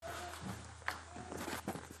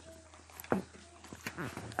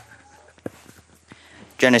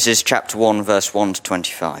Genesis chapter 1, verse 1 to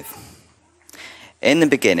 25. In the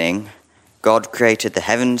beginning, God created the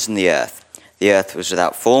heavens and the earth. The earth was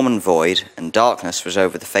without form and void, and darkness was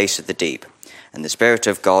over the face of the deep. And the Spirit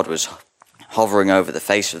of God was hovering over the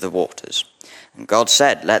face of the waters. And God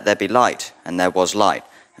said, "Let there be light," and there was light.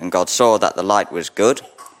 And God saw that the light was good,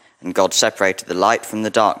 and God separated the light from the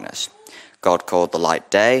darkness. God called the light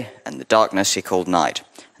day, and the darkness he called night.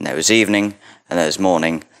 And there was evening, and there was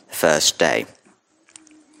morning, the first day.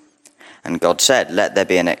 And God said, "Let there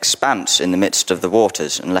be an expanse in the midst of the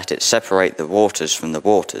waters, and let it separate the waters from the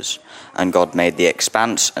waters." And God made the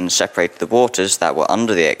expanse, and separated the waters that were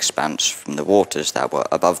under the expanse from the waters that were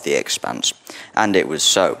above the expanse. And it was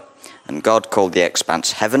so. And God called the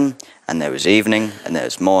expanse heaven, and there was evening, and there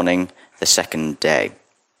was morning, the second day.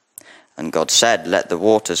 And God said, "Let the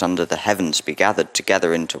waters under the heavens be gathered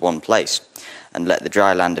together into one place, and let the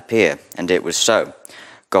dry land appear." And it was so.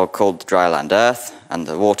 God called the dry land earth, and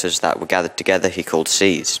the waters that were gathered together he called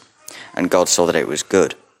seas. And God saw that it was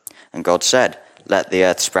good. And God said, "Let the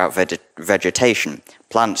earth sprout vegetation,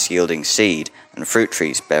 plants yielding seed, and fruit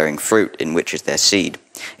trees bearing fruit in which is their seed,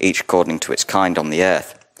 each according to its kind on the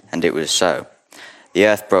earth." And it was so. The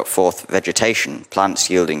earth brought forth vegetation, plants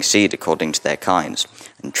yielding seed according to their kinds,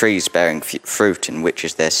 and trees bearing fruit in which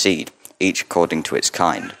is their seed, each according to its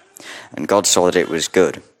kind. And God saw that it was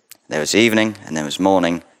good. There was evening, and there was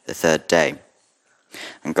morning, the third day.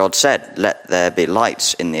 And God said, "Let there be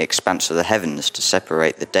lights in the expanse of the heavens to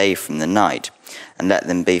separate the day from the night, and let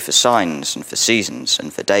them be for signs and for seasons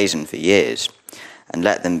and for days and for years. And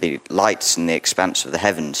let them be lights in the expanse of the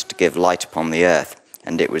heavens to give light upon the earth."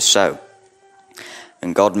 And it was so.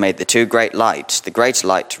 And God made the two great lights, the greater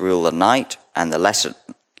light to rule the night, and the lesser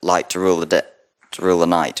light to rule the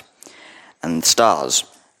night, and the stars.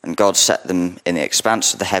 And God set them in the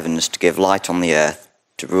expanse of the heavens to give light on the earth,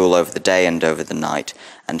 to rule over the day and over the night,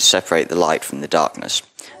 and to separate the light from the darkness.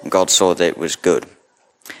 And God saw that it was good.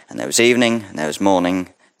 And there was evening, and there was morning,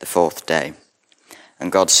 the fourth day.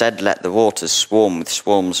 And God said, "Let the waters swarm with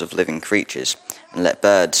swarms of living creatures, and let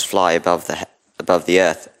birds fly above the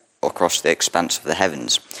earth across the expanse of the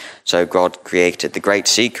heavens." So God created the great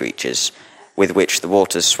sea creatures with which the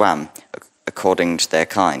waters swam, according to their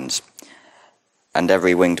kinds, and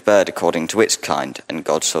every winged bird according to its kind. And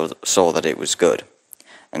God saw that it was good.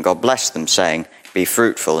 And God blessed them, saying, "Be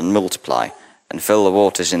fruitful and multiply, and fill the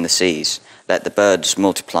waters in the seas. Let the birds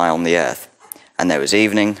multiply on the earth." And there was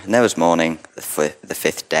evening, and there was morning, the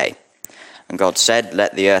fifth day. And God said,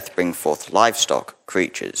 "Let the earth bring forth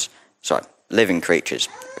living creatures,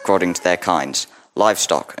 according to their kinds,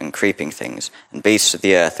 livestock and creeping things, and beasts of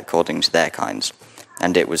the earth according to their kinds."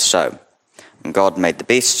 And it was so. And God made the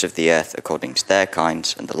beasts of the earth according to their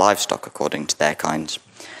kinds, and the livestock according to their kinds,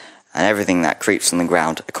 and everything that creeps on the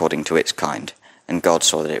ground according to its kind. And God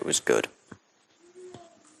saw that it was good.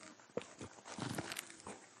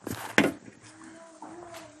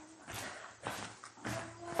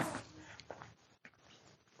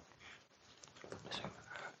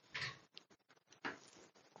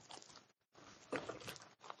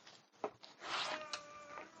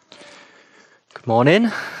 Good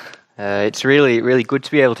morning. It's really good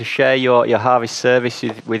to be able to share your Harvest service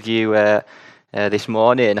with you this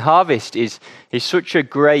morning. Harvest is such a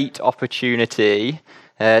great opportunity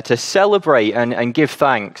to celebrate and give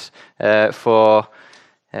thanks for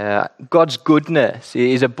God's goodness,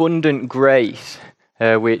 His abundant grace,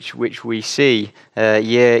 which we see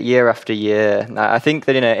year after year. I think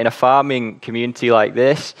that in a farming community like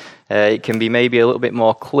this, it can be maybe a little bit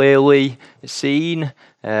more clearly seen,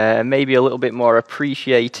 maybe a little bit more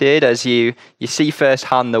appreciated as you see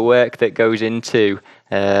firsthand the work that goes into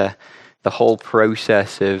the whole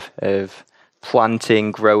process of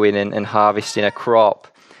planting, growing, and harvesting a crop.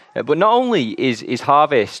 But not only is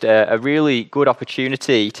harvest a really good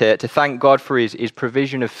opportunity to thank God for His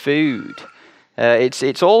provision of food,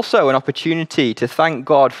 it's also an opportunity to thank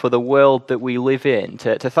God for the world that we live in,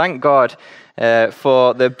 to thank God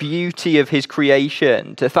for the beauty of His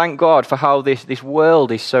creation, to thank God for how this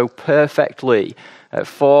world is so perfectly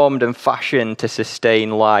formed and fashioned to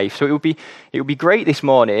sustain life. So it would be great this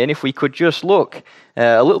morning if we could just look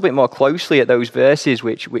a little bit more closely at those verses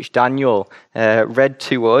which Daniel read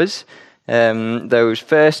to us, those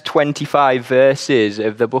first 25 verses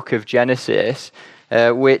of the book of Genesis,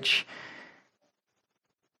 which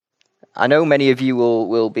I know many of you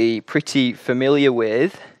will be pretty familiar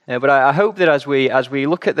with, but I hope that as we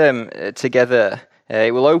look at them together,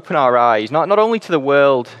 it will open our eyes, not only to the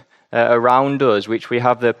world around us, which we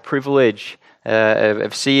have the privilege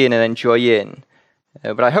of seeing and enjoying,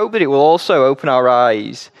 But I hope that it will also open our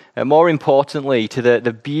eyes, more importantly, to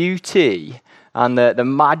the beauty and the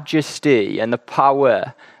majesty and the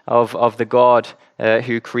power of the God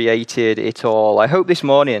who created it all. I hope this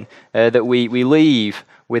morning that we leave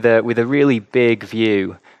with a really big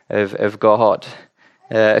view of God.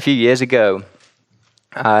 A few years ago,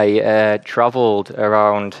 I travelled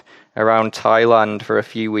around Thailand for a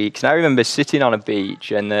few weeks, and I remember sitting on a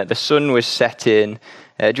beach, and the sun was setting,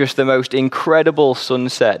 just the most incredible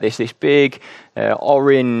sunset. This big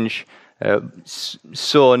orange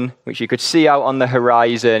sun, which you could see out on the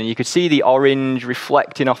horizon. You could see the orange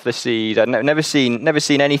reflecting off the seas. I'd never seen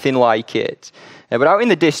anything like it. But out in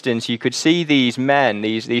the distance, you could see these men,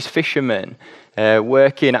 these fishermen,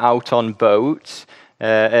 working out on boats.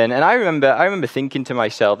 And I remember thinking to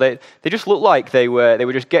myself, they just looked like they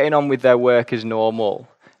were just getting on with their work as normal.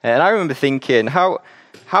 And I remember thinking, how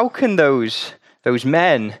can those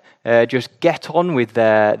men just get on with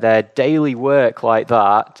their daily work like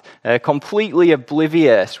that, completely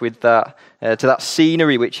oblivious to that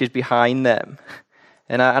scenery which is behind them?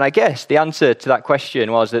 And I guess the answer to that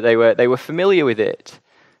question was that they were familiar with it.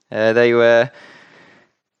 They were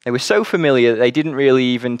so familiar that they didn't really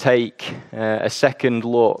even take a second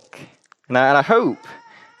look. And I hope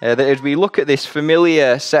that as we look at this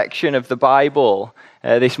familiar section of the Bible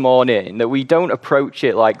this morning, that we don't approach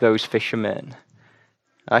it like those fishermen.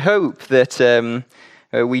 I hope that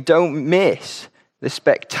we don't miss the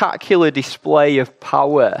spectacular display of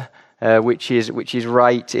power which is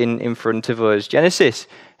right in front of us. Genesis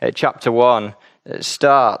chapter 1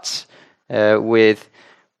 starts with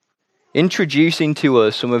introducing to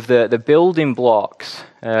us some of the building blocks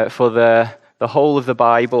for the whole of the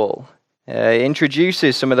Bible. It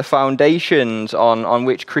introduces some of the foundations on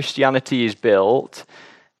which Christianity is built.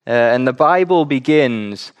 And the Bible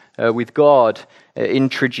begins with God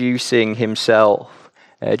introducing himself.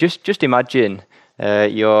 Just imagine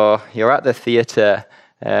you're at the theatre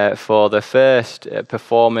for the first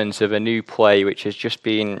performance of a new play which has just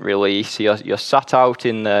been released. You're sat out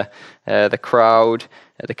in the crowd.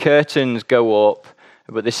 The curtains go up,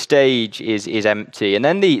 but the stage is empty. And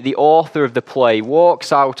then the author of the play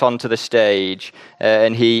walks out onto the stage,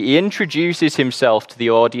 and he introduces himself to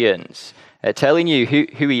the audience, telling you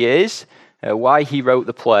who he is, why he wrote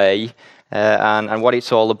the play, and what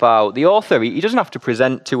it's all about. The author, he doesn't have to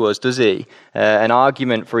present to us, does he, an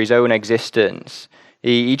argument for his own existence.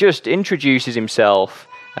 He just introduces himself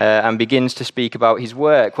and begins to speak about his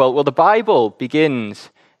work. Well, the Bible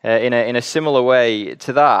begins in a similar way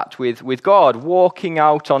to that, with God walking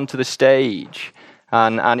out onto the stage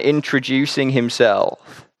and introducing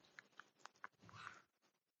himself.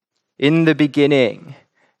 In the beginning,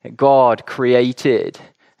 God created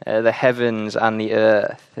the heavens and the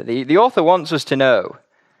earth. The author wants us to know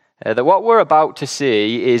that what we're about to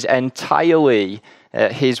see is entirely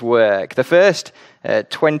his work. The first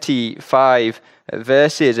 25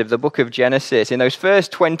 verses of the book of Genesis, in those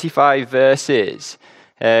first 25 verses,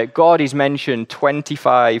 God is mentioned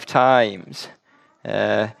 25 times.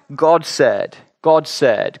 God said, God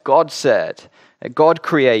said, God said, God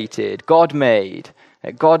created, God made,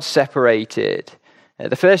 God separated.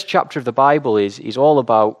 The first chapter of the Bible is all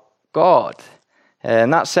about God,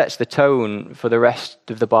 and that sets the tone for the rest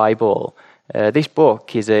of the Bible. This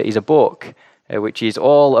book is a book which is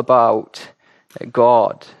all about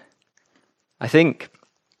God. I think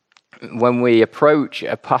when we approach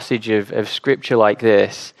a passage of Scripture like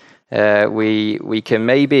this, we can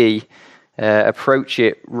maybe approach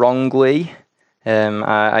it wrongly.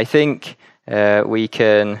 I think we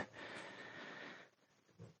can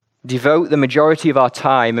devote the majority of our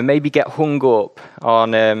time and maybe get hung up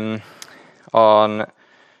on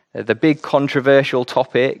the big controversial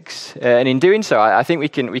topics, and in doing so, I think we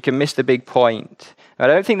can miss the big point. I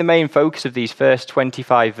don't think the main focus of these first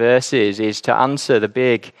 25 verses is to answer the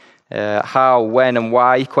big how, when, and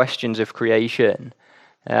why questions of creation.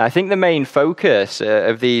 I think the main focus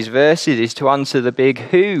of these verses is to answer the big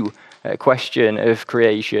who question of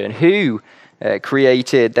creation. Who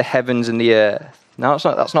created the heavens and the earth? Now,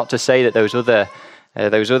 that's not to say that those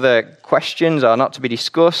other questions are not to be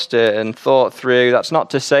discussed and thought through. That's not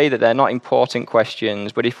to say that they're not important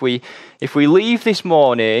questions. But if we leave this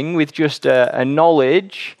morning with just a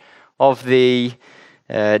knowledge of the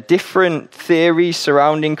different theories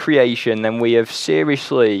surrounding creation, then we have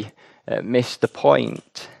seriously missed the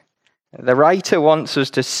point. The writer wants us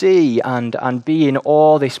to see and be in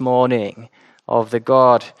awe this morning of the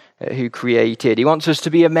God who created. He wants us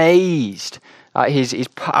to be amazed at his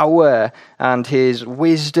power and his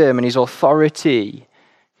wisdom and his authority.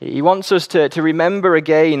 He wants us to remember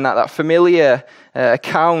again that familiar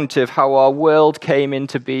account of how our world came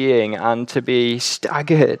into being and to be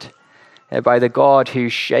staggered by the God who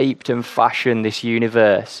shaped and fashioned this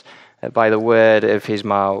universe by the word of his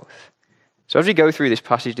mouth. So as we go through this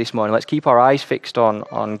passage this morning, let's keep our eyes fixed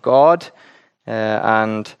on God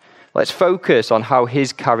and let's focus on how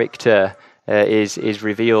his character is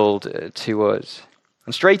revealed to us.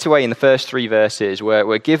 And straight away in the first 3 verses,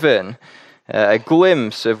 we're given a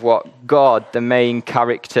glimpse of what God, the main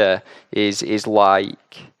character, is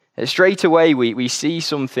like. Straight away we see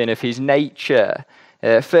something of his nature.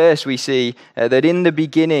 First we see that in the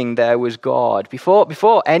beginning there was God.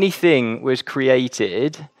 Before anything was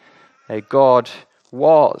created, God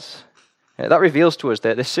was. That reveals to us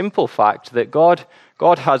the simple fact that God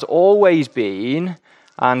has always been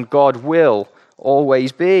and God will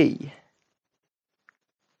always be.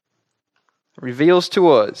 It reveals to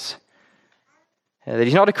us that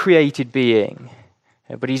he's not a created being,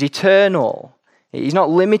 but he's eternal. He's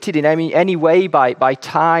not limited in any way by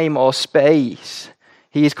time or space.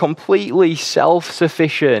 He is completely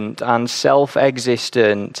self-sufficient and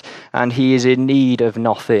self-existent, and he is in need of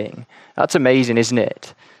nothing. That's amazing, isn't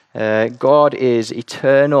it? God is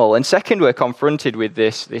eternal. And second, we're confronted with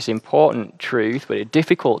this important truth, but a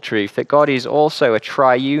difficult truth, that God is also a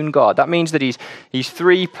triune God. That means that he's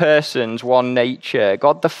 3 persons, one nature.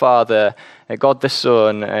 God the Father, God the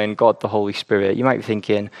Son, and God the Holy Spirit. You might be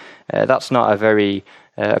thinking, that's not a very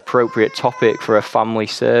appropriate topic for a family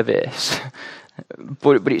service.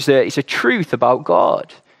 But it's a truth about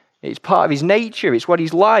God. It's part of his nature. It's what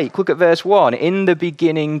he's like. Look at verse 1. In the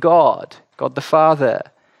beginning, God the Father.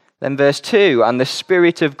 Then verse 2, and the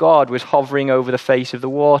Spirit of God was hovering over the face of the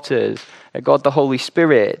waters. God the Holy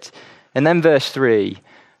Spirit. And then verse 3,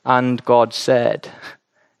 and God said.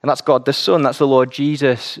 And that's God the Son. That's the Lord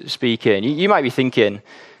Jesus speaking. You might be thinking,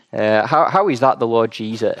 how is that the Lord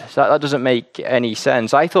Jesus? That doesn't make any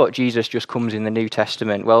sense. I thought Jesus just comes in the New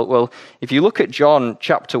Testament. Well, if you look at John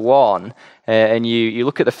chapter 1 and you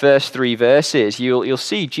look at the first 3 verses, you'll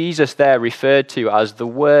see Jesus there referred to as the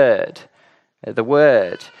Word. The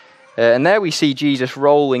Word. And there we see Jesus'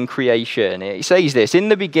 role in creation. It says this, in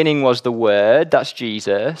the beginning was the Word, that's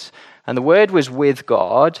Jesus, and the Word was with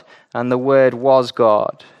God, and the Word was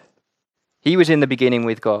God. He was in the beginning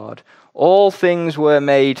with God. All things were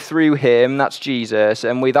made through him, that's Jesus,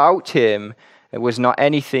 and without him there was not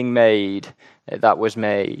anything made that was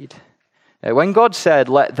made. When God said,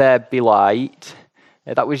 let there be light,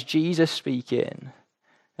 that was Jesus speaking.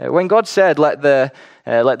 When God said, let the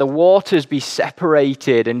waters be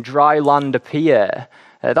separated and dry land appear,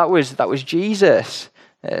 that was Jesus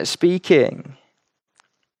speaking.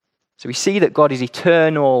 So we see that God is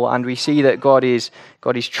eternal, and we see that God is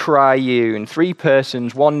triune, 3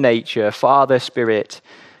 persons, one nature, Father, Spirit,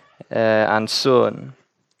 and Son.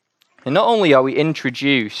 And not only are we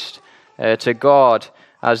introduced to God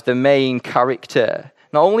as the main character,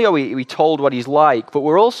 not only are we told what he's like, but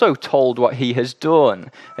we're also told what he has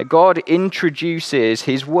done. God introduces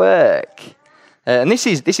his work. And this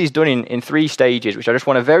is done in 3 stages, which I just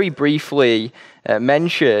want to very briefly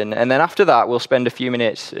mention. And then after that, we'll spend a few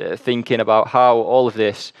minutes thinking about how all of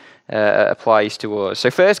this applies to us.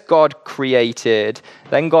 So first, God created,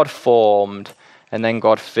 then God formed, and then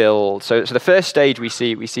God filled. So the first stage we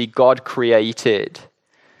see God created.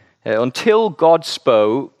 Until God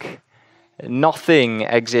spoke, nothing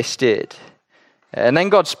existed. And then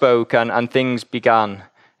God spoke and things began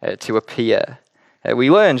to appear.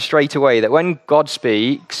 We learn straight away that when God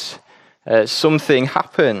speaks, something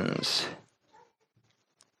happens.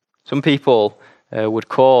 Some people would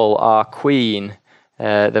call our Queen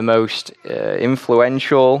the most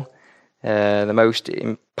influential, the most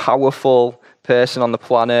powerful person on the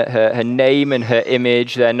planet. Her name and her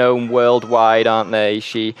image, they're known worldwide, aren't they?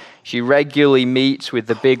 She regularly meets with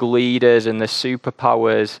the big leaders and the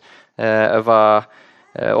superpowers of our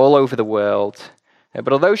all over the world.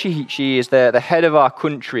 But although she is the head of our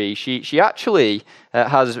country, she actually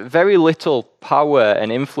has very little power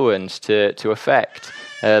and influence to affect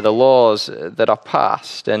the laws that are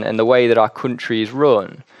passed and the way that our country is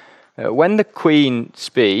run. When the Queen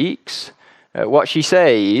speaks, what she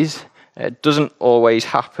says doesn't always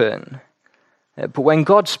happen. But when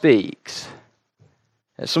God speaks,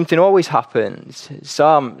 something always happens.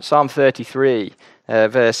 Psalm 33,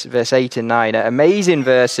 verse 8 and 9, amazing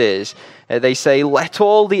verses. They say, let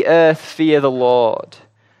all the earth fear the Lord.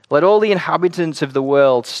 Let all the inhabitants of the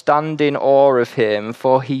world stand in awe of him,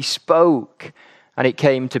 for he spoke, and it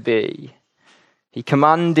came to be. He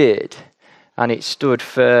commanded, and it stood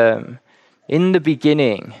firm. In the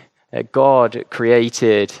beginning, God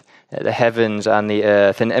created the heavens and the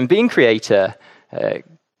earth. And being creator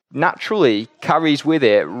naturally carries with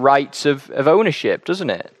it rights of ownership, doesn't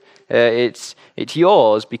it? It's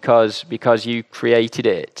yours because you created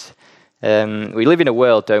it. We live in a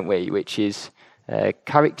world, don't we, which is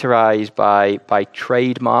characterized by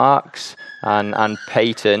trademarks and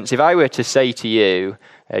patents. If I were to say to you,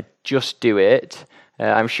 just do it,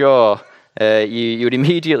 I'm sure you would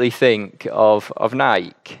immediately think of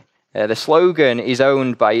Nike. The slogan is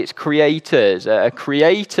owned by its creators. A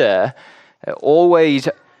creator always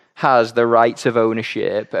has the rights of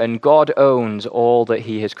ownership, and God owns all that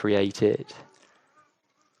he has created.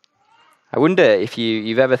 I wonder if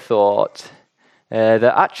you've ever thought that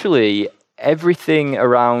actually everything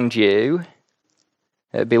around you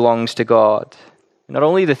belongs to God. Not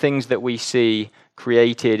only the things that we see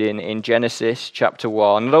created in Genesis chapter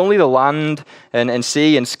 1, not only the land and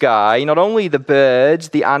sea and sky, not only the birds,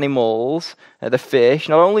 the animals, the fish,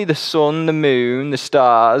 not only the sun, the moon, the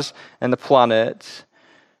stars, and the planets,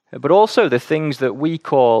 but also the things that we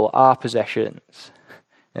call our possessions,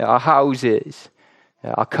 our houses,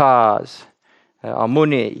 our cars, our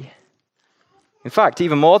money. In fact,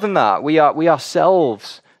 even more than that, we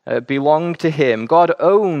ourselves belong to him. God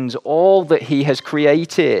owns all that he has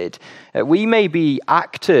created. We may be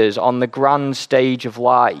actors on the grand stage of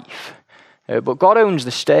life, but God owns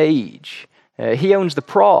the stage. He owns the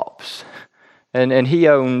props, and he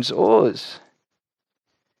owns us.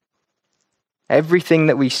 Everything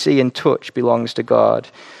that we see and touch belongs to God.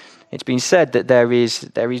 It's been said that there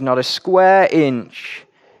is not a square inch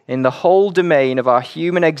in the whole domain of our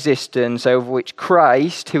human existence over which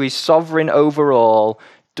Christ, who is sovereign over all,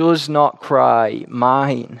 does not cry,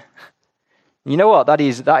 mine. You know what? That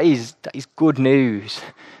is good news.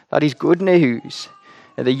 That is good news.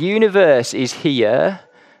 The universe is here.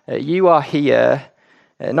 You are here,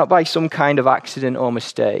 not by some kind of accident or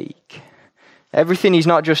mistake. Everything is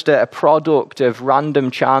not just a product of random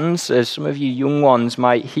chance, as some of you young ones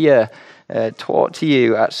might hear taught to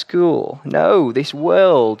you at school. No, this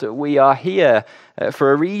world, we are here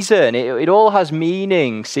for a reason. It all has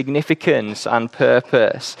meaning, significance, and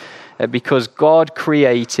purpose because God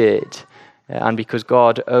created and because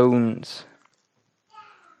God owns.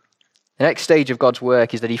 The next stage of God's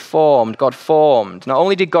work is that God formed. Not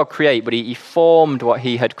only did God create, but he formed what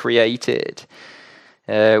he had created.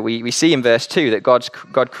 We see in verse 2 that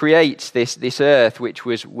God creates this earth which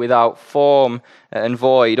was without form and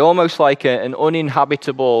void, almost like an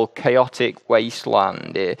uninhabitable, chaotic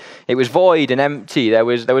wasteland. It was void and empty. There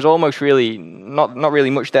was almost really not really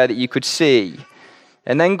much there that you could see.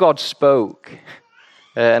 And then God spoke.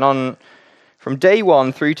 From day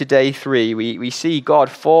 1 through to day 3, we see God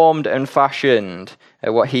formed and fashioned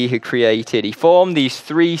what he had created. He formed these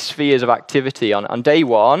 3 spheres of activity. On day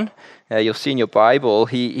 1, you'll see in your Bible,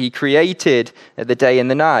 he created the day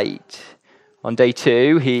and the night. On day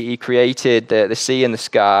 2, he created the sea and the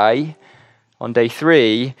sky. On day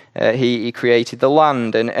 3, he created the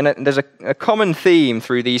land. And there's a common theme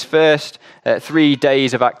through these first 3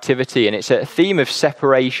 days of activity, and it's a theme of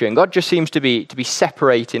separation. God just seems to be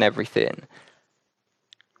separating everything.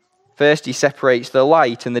 First, he separates the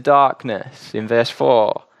light and the darkness in verse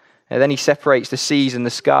 4. And then he separates the seas and the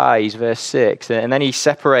skies, verse 6. And then he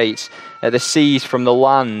separates the seas from the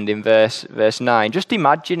land in verse 9. Just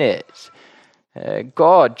imagine it.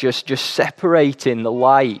 God just separating the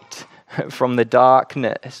light from the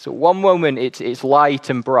darkness. So one moment it's light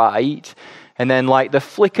and bright, and then like the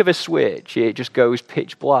flick of a switch, it just goes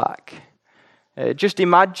pitch black. Just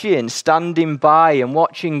imagine standing by and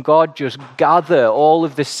watching God just gather all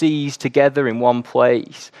of the seas together in one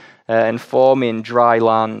place and forming dry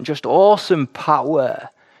land. Just awesome power,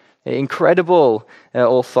 incredible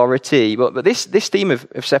authority. But this theme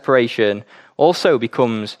of separation also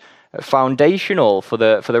becomes foundational for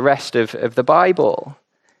the rest of the Bible.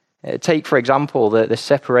 Take, for example, the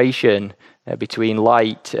separation between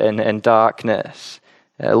light and darkness.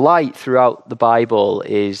 Light throughout the Bible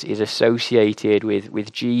is associated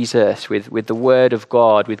with Jesus, with the Word of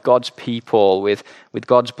God, with God's people, with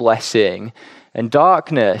God's blessing. And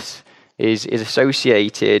darkness is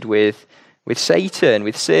associated with Satan,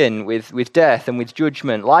 with sin, with death, and with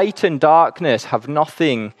judgment. Light and darkness have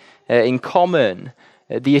nothing in common.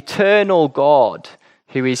 The eternal God,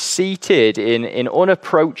 who is seated in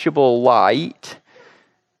unapproachable light,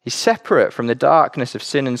 is separate from the darkness of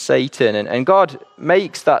sin and Satan. And God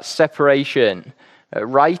makes that separation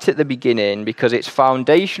right at the beginning because it's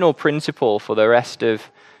foundational principle for the rest of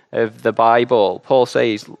the Bible. Paul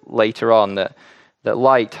says later on that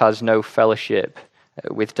light has no fellowship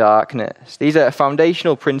with darkness. These are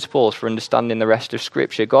foundational principles for understanding the rest of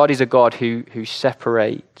Scripture. God is a God who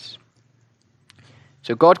separates.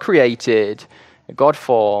 So God created, God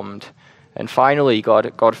formed, and finally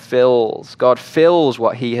God fills. God fills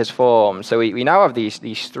what he has formed. So we now have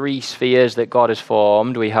these three spheres that God has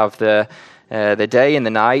formed. We have the day and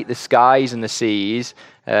the night, the skies and the seas,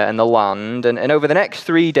 and the land. And over the next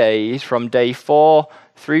 3 days, from day 4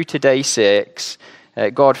 through to day 6,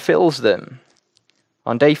 God fills them.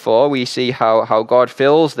 On day 4, we see how God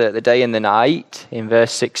fills the day and the night in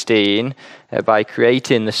verse 16 by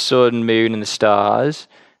creating the sun, moon, and the stars.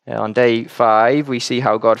 On day 5, we see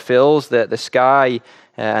how God fills the sky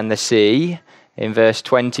and the sea in verse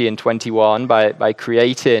 20 and 21 by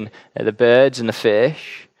creating the birds and the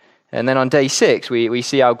fish. And then on day 6, we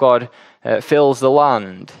see how God fills the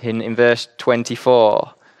land in verse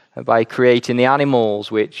 24 by creating the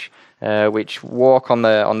animals which walk on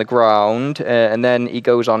the ground, and then he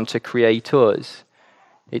goes on to create us.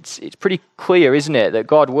 It's pretty clear, isn't it, that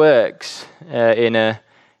God works in a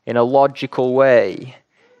logical way.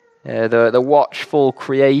 The watchful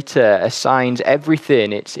Creator assigns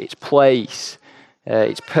everything its place,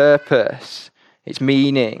 its purpose, its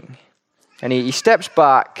meaning, and he steps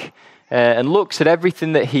back and looks at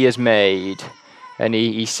everything that he has made, and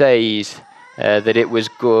he says that it was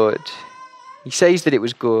good. He says that it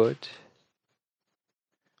was good.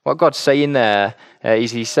 What God's saying there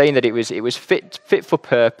is he's saying that it was fit for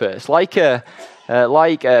purpose, like a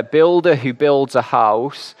builder who builds a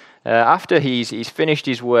house. After he's finished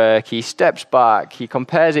his work, he steps back, he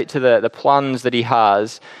compares it to the plans that he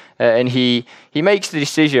has, and he makes the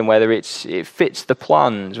decision whether it fits the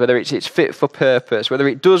plans, whether it's fit for purpose, whether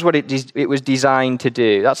it does what it was designed to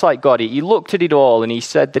do. That's like God. He looked at it all and he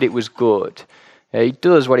said that it was good. He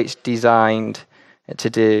does what it's designed to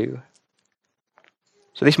do.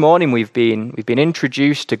 So this morning we've been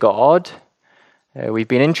introduced to God. We've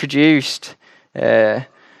been introduced, given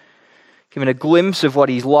a glimpse of what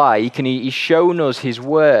he's like, and he's shown us his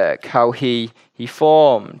work, how he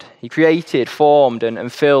created, formed,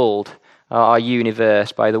 and filled our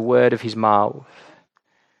universe by the word of his mouth.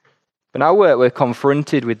 But now we're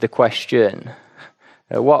confronted with the question: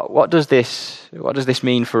 what does this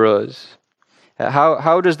mean for us?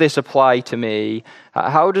 How does this apply to me?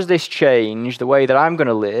 How does this change the way that I'm going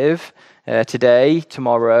to live today,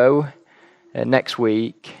 tomorrow, next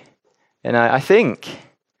week? And I think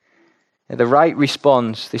the right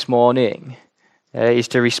response this morning is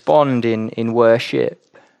to respond in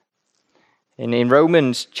worship. In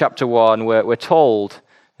Romans chapter 1, we're told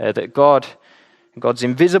that God's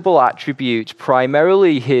invisible attributes,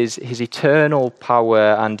 primarily his eternal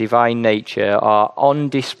power and divine nature, are on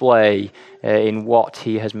display in what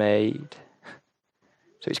he has made.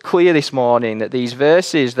 So it's clear this morning that these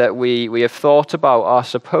verses that we have thought about are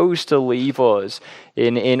supposed to leave us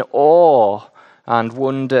in awe and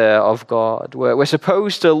wonder of God. We're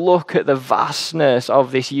supposed to look at the vastness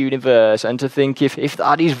of this universe and to think, if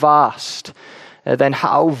that is vast, then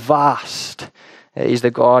how vast is the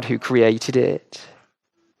God who created it?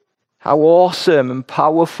 How awesome and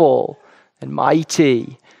powerful and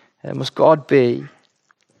mighty must God be?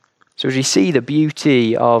 So as we see the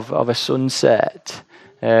beauty of a sunset,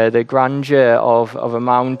 the grandeur of a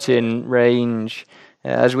mountain range,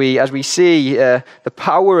 as we see the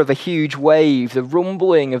power of a huge wave, the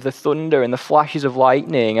rumbling of the thunder and the flashes of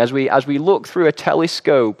lightning, as we look through a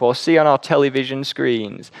telescope or see on our television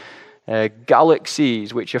screens,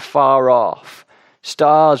 galaxies which are far off,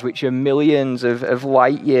 stars which are millions of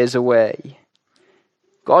light years away,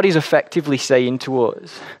 God is effectively saying to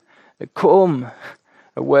us, come,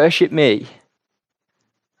 worship me.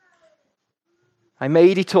 I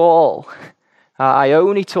made it all. I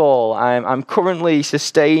own it all. I'm currently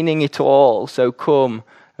sustaining it all. So come,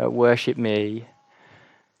 worship me.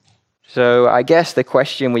 So I guess the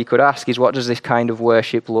question we could ask is, what does this kind of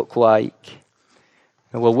worship look like?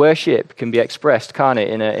 Well, worship can be expressed, can't it,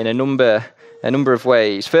 in a number of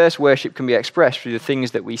ways. First, worship can be expressed through the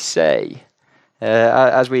things that we say.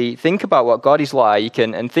 As we think about what God is like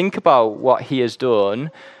and think about what he has done,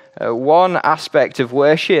 one aspect of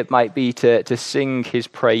worship might be to sing his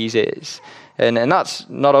praises. And that's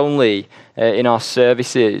not only in our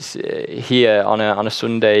services here on a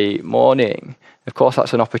Sunday morning. Of course,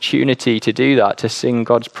 that's an opportunity to do that, to sing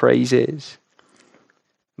God's praises.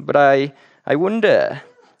 But I wonder,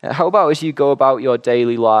 how about as you go about your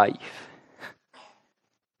daily life?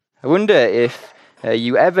 I wonder if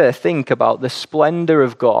you ever think about the splendor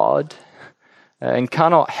of God and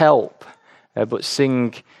cannot help but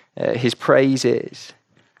sing his praises.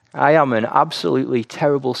 I am an absolutely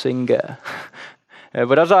terrible singer.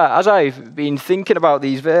 But as I've been thinking about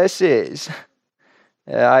these verses,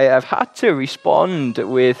 I have had to respond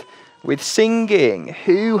with with singing.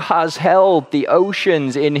 Who has held the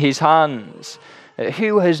oceans in his hands?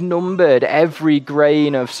 Who has numbered every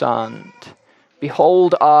grain of sand?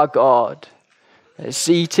 Behold our God,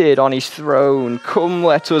 seated on his throne. Come,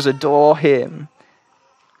 let us adore him.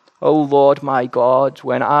 O Lord my God,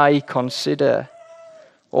 when I consider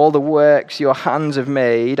all the works your hands have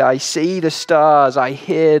made, I see the stars, I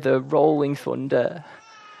hear the rolling thunder.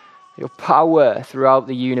 Your power throughout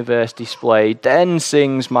the universe displayed. Then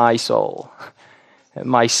sings my soul,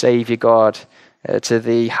 my Saviour God, to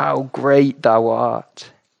thee, how great thou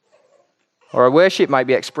art. Or our worship might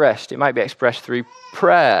be expressed. It might be expressed through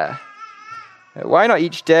prayer. Why not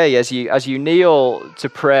each day as you kneel to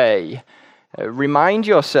pray, remind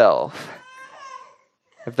yourself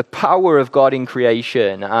of the power of God in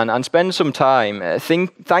creation and spend some time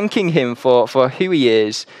thanking him for who he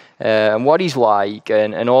is and what he's like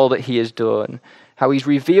and all that he has done, how he's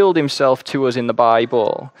revealed himself to us in the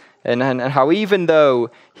Bible, and how even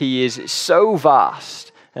though he is so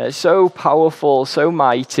vast, so powerful, so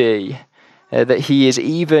mighty, that he is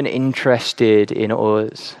even interested in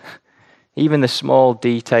us, even the small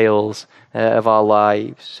details of our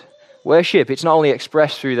lives. Worship, it's not only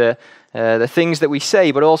expressed through the things that we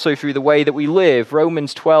say, but also through the way that we live.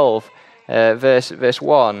 Romans 12, verse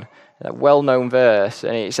 1, a well-known verse,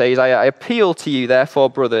 and it says, I appeal to you, therefore,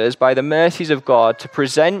 brothers, by the mercies of God, to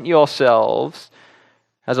present yourselves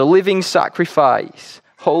as a living sacrifice,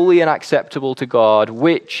 holy and acceptable to God,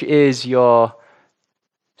 which is your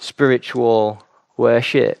spiritual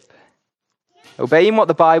worship. Obeying what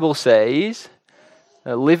the Bible says,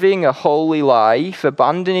 living a holy life,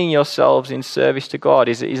 abandoning yourselves in service to God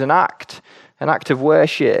is an act of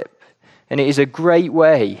worship. And it is a great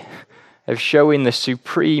way of showing the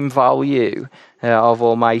supreme value of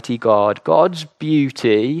Almighty God. God's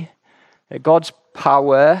beauty, God's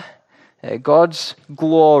power, God's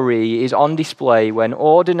glory is on display when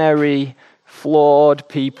ordinary, flawed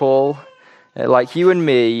people like you and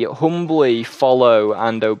me humbly follow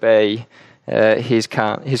and obey his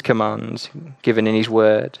commands given in his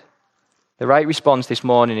word. The right response this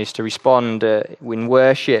morning is to respond in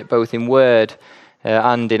worship, both in word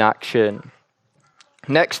and in action.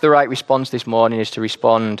 Next, the right response this morning is to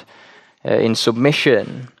respond in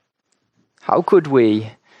submission. How could we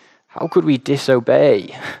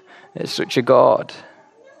disobey such a God?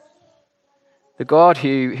 The God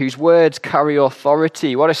whose words carry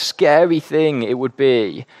authority. What a scary thing it would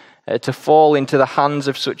be to fall into the hands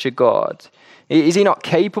of such a God. Is he not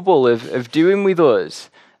capable of doing with us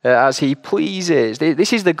as he pleases?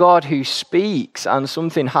 This is the God who speaks and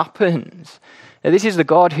something happens. This is the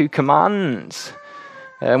God who commands.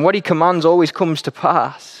 And what he commands always comes to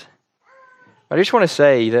pass. I just want to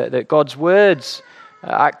say that God's words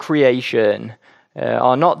at creation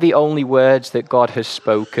are not the only words that God has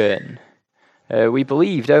spoken. We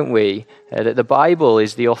believe, don't we, that the Bible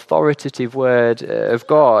is the authoritative word of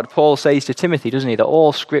God. Paul says to Timothy, doesn't he, that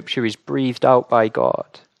all scripture is breathed out by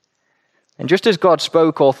God. And just as God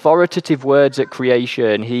spoke authoritative words at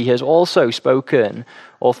creation, he has also spoken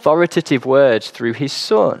authoritative words through his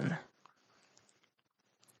Son.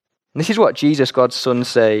 And this is what Jesus, God's Son,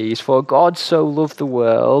 says, for God so loved the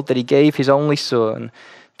world that he gave his only Son,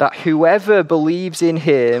 that whoever believes in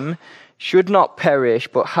him should not perish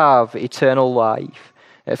but have eternal life.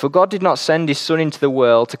 For God did not send his Son into the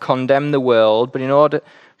world to condemn the world, but in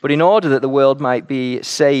order that the world might be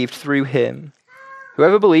saved through him.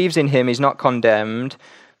 Whoever believes in him is not condemned,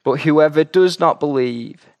 but whoever does not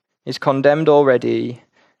believe is condemned already,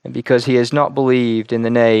 and because he has not believed in the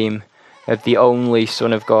name of the only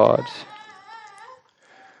Son of God.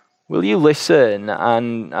 Will you listen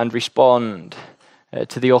and respond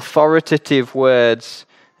to the authoritative words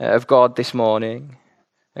of God this morning?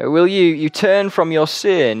 Will you turn from your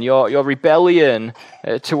sin, your rebellion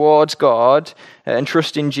towards God and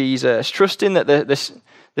trust in Jesus, trusting that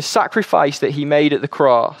the sacrifice that he made at the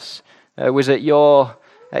cross was at your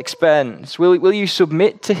expense? Will you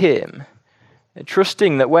submit to him,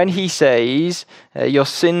 trusting that when he says your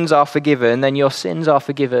sins are forgiven, then your sins are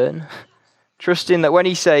forgiven? Trusting that when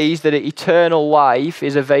he says that eternal life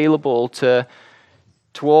is available to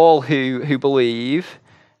all who believe,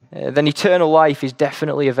 then eternal life is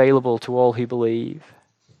definitely available to all who believe.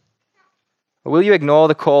 Will you ignore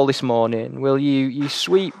the call this morning? Will you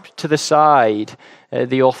sweep to the side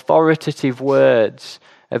the authoritative words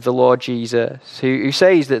of the Lord Jesus, who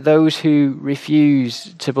says that those who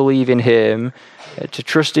refuse to believe in him, to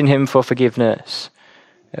trust in him for forgiveness,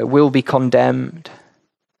 will be condemned?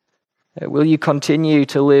 Will you continue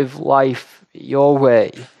to live life your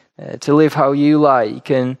way, to live how you like,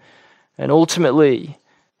 and ultimately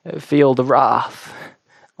feel the wrath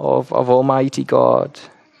of Almighty God.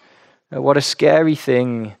 What a scary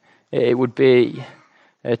thing it would be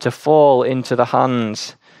to fall into the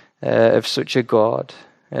hands of such a God,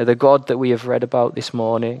 the God that we have read about this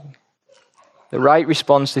morning. The right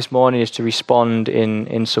response this morning is to respond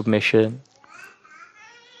in submission.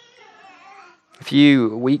 A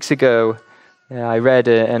few weeks ago, I read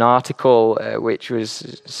an article which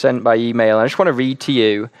was sent by email. I just want to read to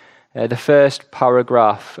you the first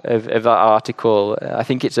paragraph of that article. I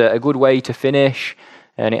think it's a good way to finish,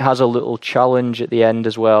 and it has a little challenge at the end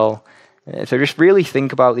as well. So just really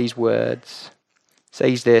think about these words. It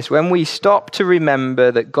says this: when we stop to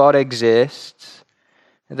remember that God exists,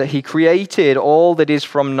 that he created all that is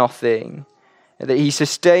from nothing, that he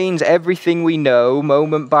sustains everything we know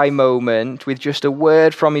moment by moment with just a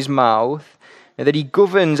word from his mouth, that he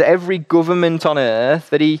governs every government on earth,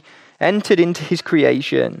 that he entered into his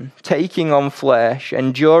creation, taking on flesh,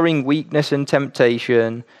 enduring weakness and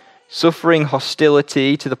temptation, suffering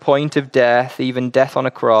hostility to the point of death, even death on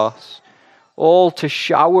a cross, all to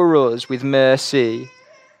shower us with mercy,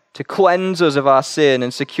 to cleanse us of our sin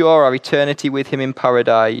and secure our eternity with him in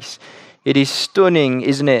paradise. It is stunning,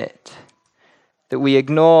 isn't it, that we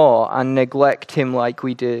ignore and neglect him like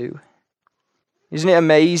we do. Isn't it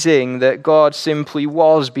amazing that God simply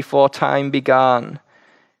was before time began,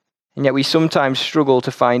 and yet we sometimes struggle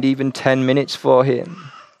to find even 10 minutes for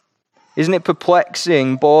him? Isn't it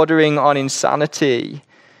perplexing, bordering on insanity,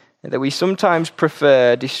 that we sometimes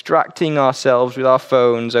prefer distracting ourselves with our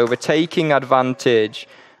phones over taking advantage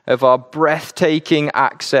of our breathtaking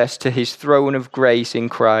access to his throne of grace in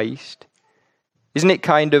Christ? Isn't it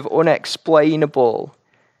kind of unexplainable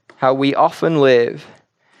how we often live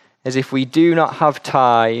as if we do not have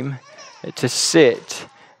time to sit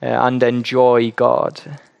and enjoy God?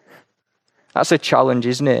 That's a challenge,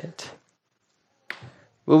 isn't it?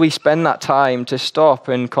 Will we spend that time to stop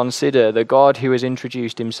and consider the God who has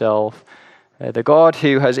introduced himself, the God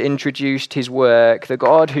who has introduced his work, the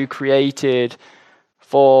God who created,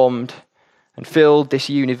 formed, and filled this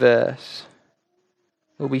universe?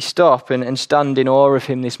 Will we stop and stand in awe of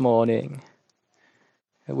him this morning?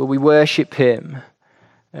 Will we worship him?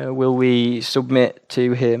 Will we submit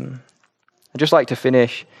to him? I'd just like to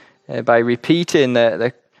finish by repeating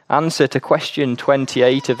the answer to question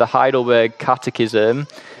 28 of the Heidelberg Catechism.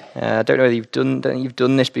 I don't know whether you've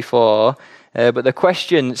done this before, but the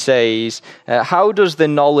question says, how does the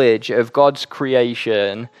knowledge of God's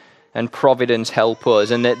creation and providence help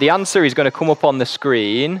us? And the answer is going to come up on the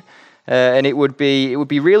screen. And it would be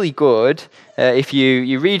really good if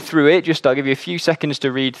you read through it. I'll give you a few seconds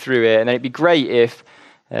to read through it, and then it'd be great if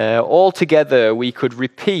all together we could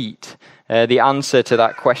repeat the answer to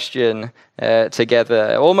that question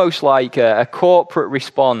together, almost like a corporate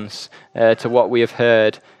response to what we have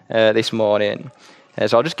heard this morning.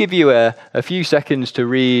 So I'll just give you a few seconds to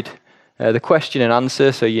read the question and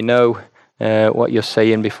answer so you know what you're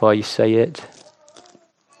saying before you say it.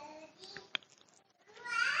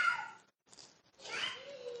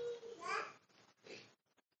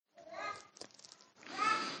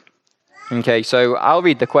 Okay, so I'll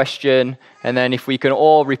read the question, and then if we can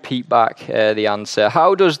all repeat back the answer.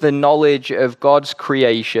 How does the knowledge of God's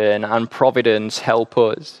creation and providence help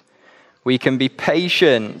us? We can be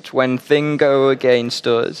patient when things go against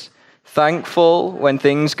us, thankful when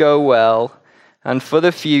things go well, and for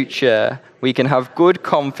the future, we can have good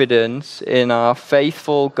confidence in our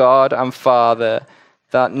faithful God and Father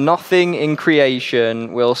that nothing in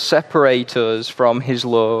creation will separate us from his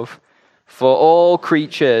love. For all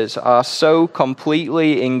creatures are so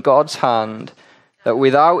completely in God's hand that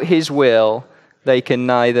without his will, they can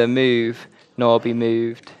neither move nor be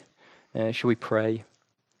moved. Shall we pray?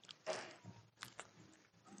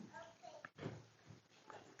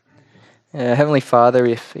 Heavenly Father,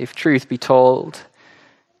 if truth be told,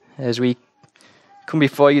 as we come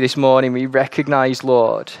before you this morning, we recognize,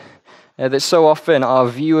 Lord, that so often our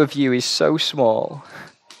view of you is so small.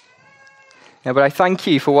 But I thank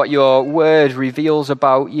you for what your word reveals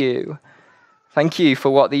about you. Thank you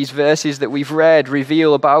for what these verses that we've read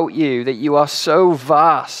reveal about you, that you are so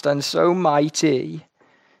vast and so mighty,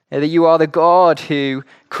 that you are the God who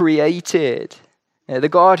created, the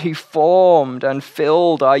God who formed and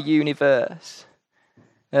filled our universe.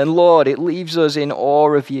 And Lord, it leaves us in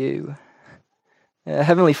awe of you.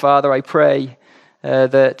 Heavenly Father, I pray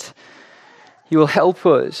that you will help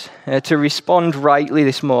us to respond rightly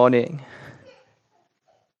this morning,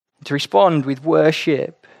 to respond with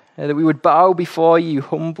worship, that we would bow before you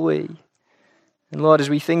humbly. And Lord, as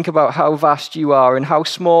we think about how vast you are and how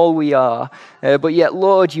small we are, but yet,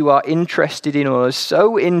 Lord, you are interested in us,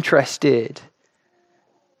 so interested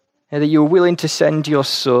that you were willing to send your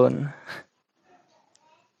Son.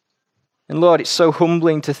 And Lord, it's so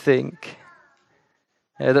humbling to think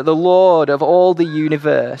that the Lord of all the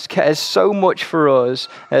universe cares so much for us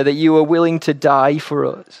that you are willing to die for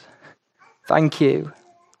us. Thank you.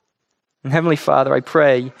 And Heavenly Father, I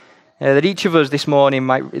pray that each of us this morning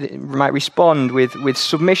might respond with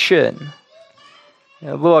submission.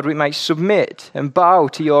 Lord, we might submit and bow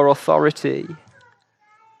to your authority.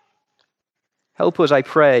 Help us, I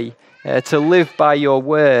pray, to live by your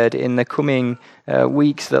word in the coming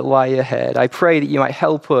weeks that lie ahead. I pray that you might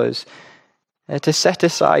help us to set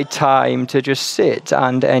aside time to just sit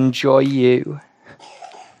and enjoy you.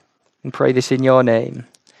 And pray this in your name.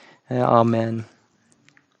 Amen.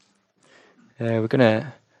 We're going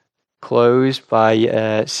to close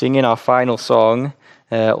by singing our final song,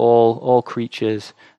 All Creatures